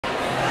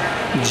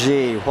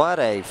Gee, what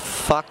a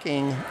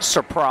fucking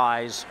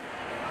surprise.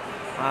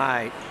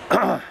 Alright,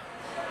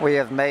 we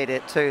have made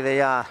it to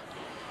the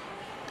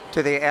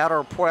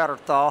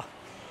aeropuerto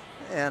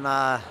in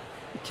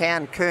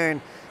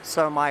Cancun.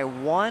 So my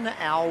 1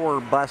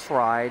 hour bus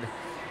ride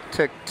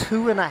took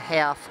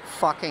 2.5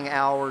 fucking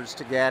hours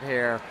to get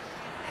here.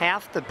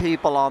 Half the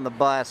people on the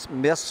bus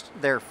missed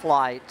their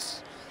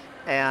flights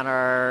and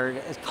are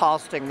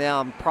costing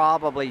them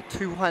probably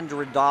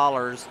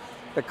 $200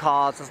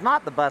 because it's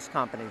not the bus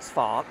company's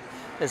fault.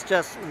 It's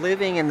just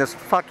living in this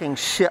fucking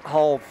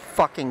shithole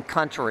fucking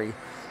country.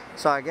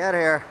 So I get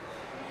here,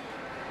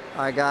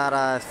 I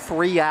got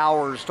 3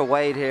 hours to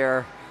wait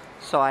here.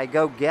 So I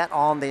go get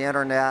on the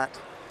internet.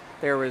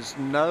 There is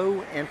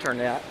no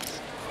internet.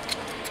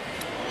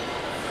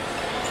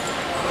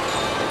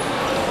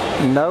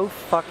 No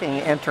fucking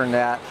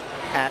internet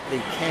at the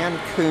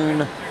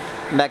Cancun,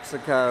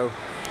 Mexico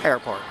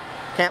airport.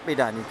 Can't be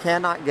done. You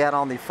cannot get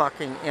on the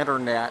fucking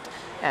internet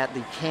at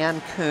the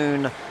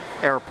Cancun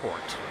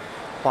airport.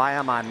 Why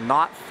am I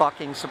not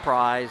fucking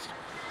surprised?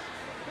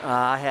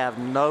 I have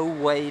no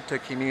way to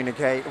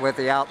communicate with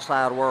the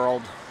outside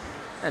world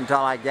until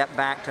I get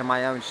back to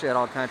my own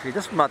shithole country.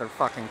 This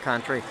motherfucking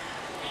country.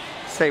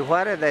 See,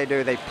 what did they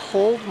do? They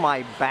pulled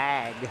my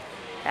bag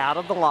out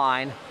of the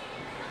line.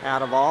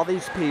 Out of all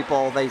these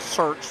people, they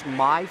searched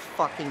my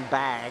fucking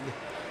bag.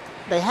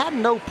 They had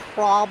no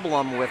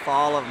problem with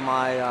all of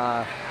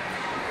my,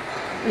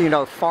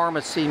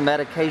 pharmacy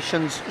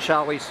medications,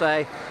 shall we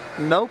say.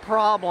 No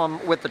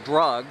problem with the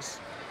drugs.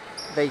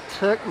 They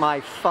took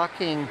my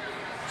fucking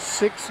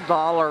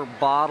 $6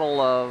 bottle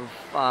of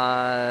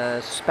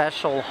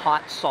special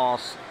hot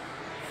sauce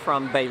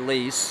from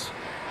Belize.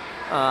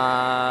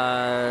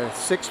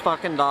 $6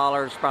 fucking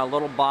for a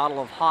little bottle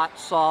of hot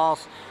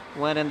sauce.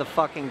 Went in the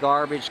fucking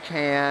garbage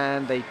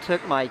can. They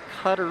took my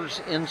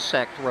Cutter's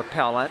insect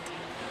repellent.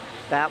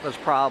 That was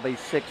probably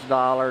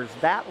 $6.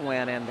 That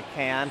went in the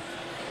can.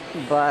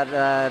 But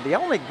the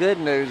only good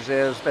news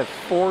is the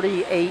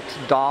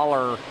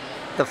 $48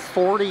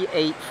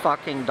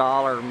 fucking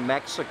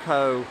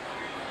Mexico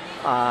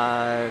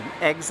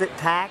exit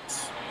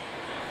tax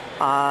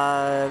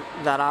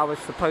that I was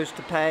supposed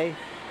to pay.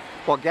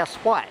 Well, guess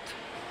what?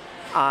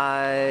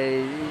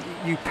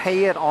 You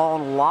pay it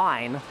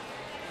online.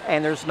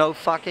 And there's no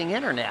fucking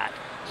internet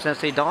since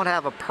they don't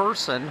have a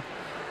person.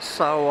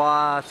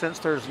 So since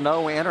there's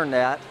no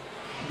internet,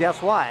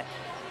 guess what?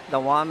 The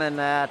woman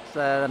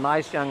the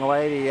nice young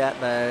lady at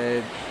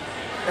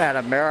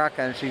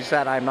American, she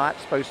said, I'm not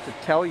supposed to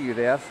tell you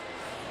this.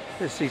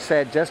 She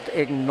said, just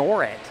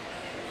ignore it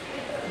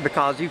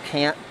because you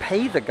can't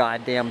pay the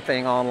goddamn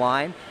thing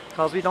online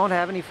because we don't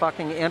have any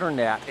fucking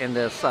internet in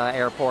this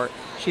airport.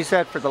 She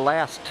said for the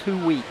last 2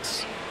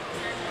 weeks.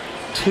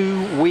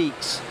 2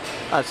 weeks.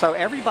 So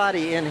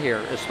everybody in here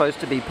is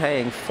supposed to be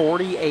paying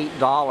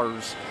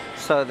 $48,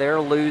 so they're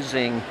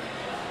losing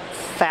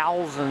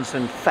thousands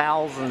and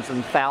thousands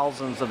and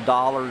thousands of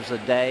dollars a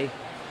day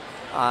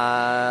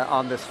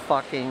on this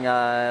fucking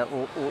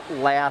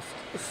last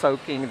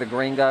soaking the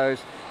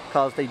gringos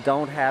because they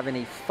don't have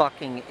any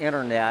fucking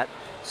internet.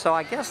 So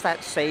I guess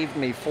that saved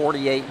me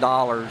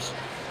 $48.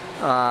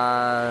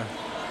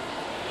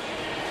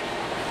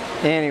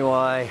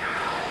 Anyway.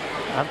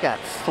 I've got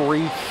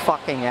 3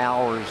 fucking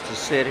hours to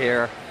sit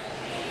here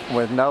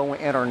with no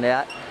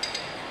internet.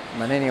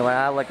 But anyway,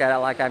 I look at it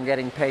like I'm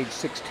getting paid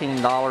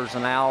 $16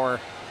 an hour.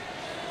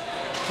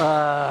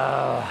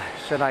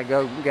 Should I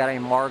go get a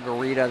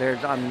margarita?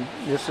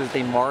 This is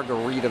the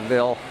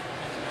Margaritaville.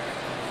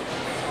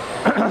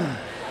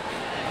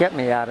 Get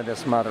me out of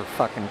this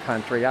motherfucking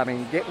country. I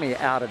mean, get me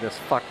out of this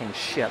fucking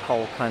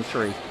shithole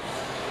country.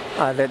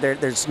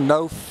 There's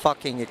no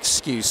fucking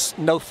excuse.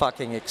 No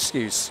fucking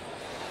excuse.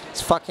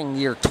 It's fucking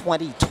year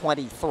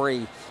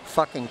 2023,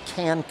 fucking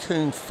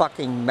Cancun,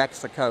 fucking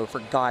Mexico, for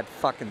God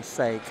fucking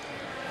sake.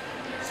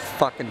 It's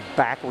fucking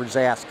backwards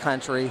ass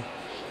country.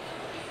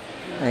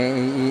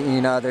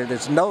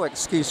 There's no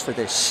excuse for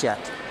this shit.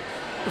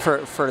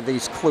 For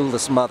these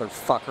clueless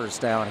motherfuckers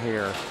down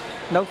here.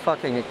 No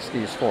fucking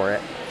excuse for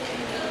it.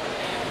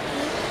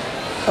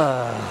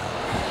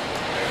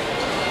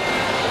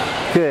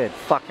 Good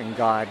fucking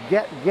God.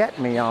 Get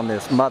me on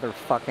this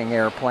motherfucking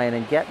airplane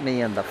and get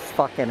me in the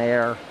fucking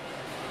air.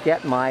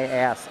 Get my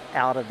ass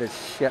out of this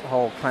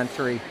shithole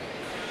country.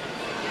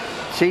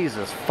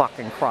 Jesus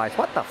fucking Christ.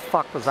 What the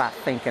fuck was I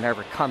thinking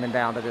ever coming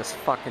down to this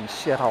fucking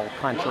shithole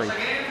country? Once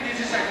again, this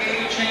is a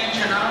game change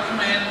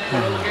announcement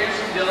for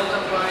guests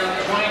Delta Flight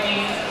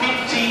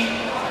 2050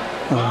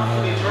 from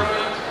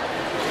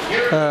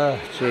Detroit.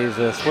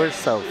 Jesus, we're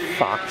so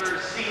fucked.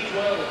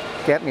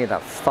 Get me the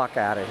fuck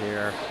out of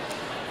here.